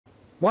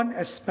One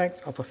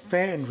aspect of a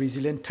fair and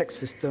resilient tax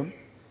system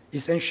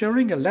is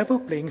ensuring a level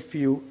playing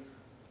field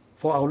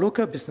for our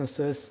local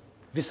businesses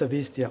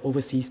vis-à-vis their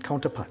overseas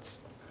counterparts.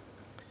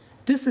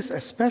 This is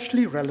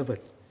especially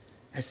relevant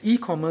as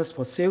e-commerce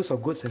for sales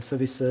of goods and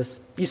services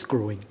is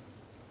growing.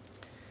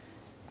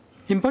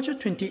 In Budget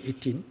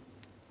 2018,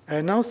 I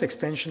announced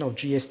extension of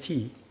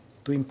GST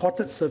to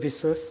imported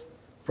services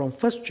from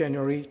 1st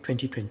January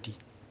 2020.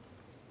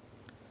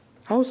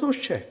 I also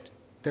shared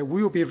that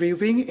we will be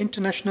reviewing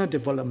international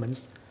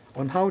developments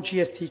on how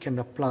GST can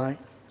apply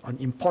on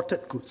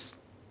imported goods.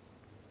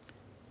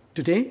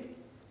 Today,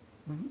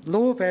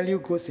 lower value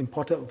goods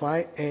imported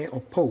via air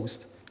or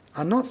post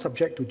are not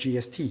subject to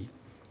GST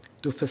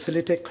to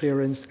facilitate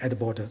clearance at the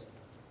border.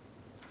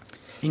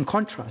 In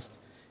contrast,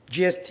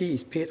 GST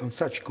is paid on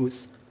such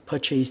goods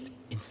purchased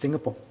in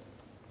Singapore.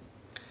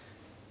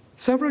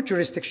 Several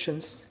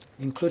jurisdictions,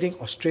 including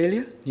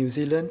Australia, New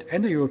Zealand,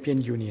 and the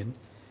European Union,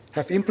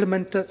 have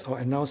implemented or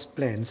announced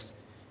plans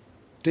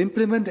to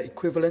implement the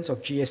equivalent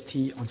of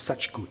GST on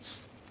such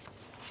goods.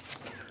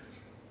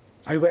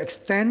 I will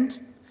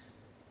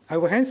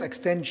hence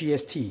extend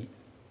GST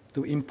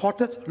to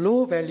imported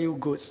low-value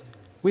goods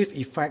with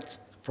effect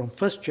from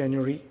 1st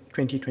January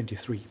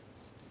 2023.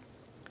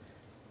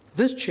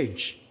 This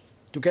change,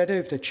 together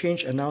with the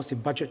change announced in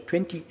Budget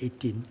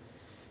 2018,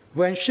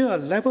 will ensure a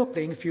level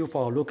playing field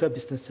for our local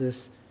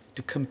businesses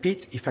to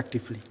compete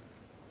effectively.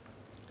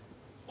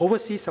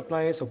 Overseas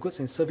suppliers of goods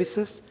and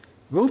services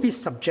will be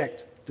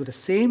subject to the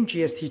same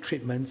GST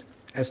treatment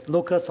as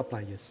local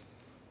suppliers.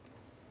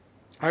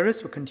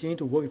 IRIS will continue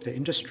to work with the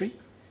industry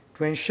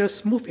to ensure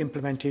smooth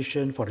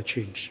implementation for the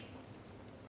change.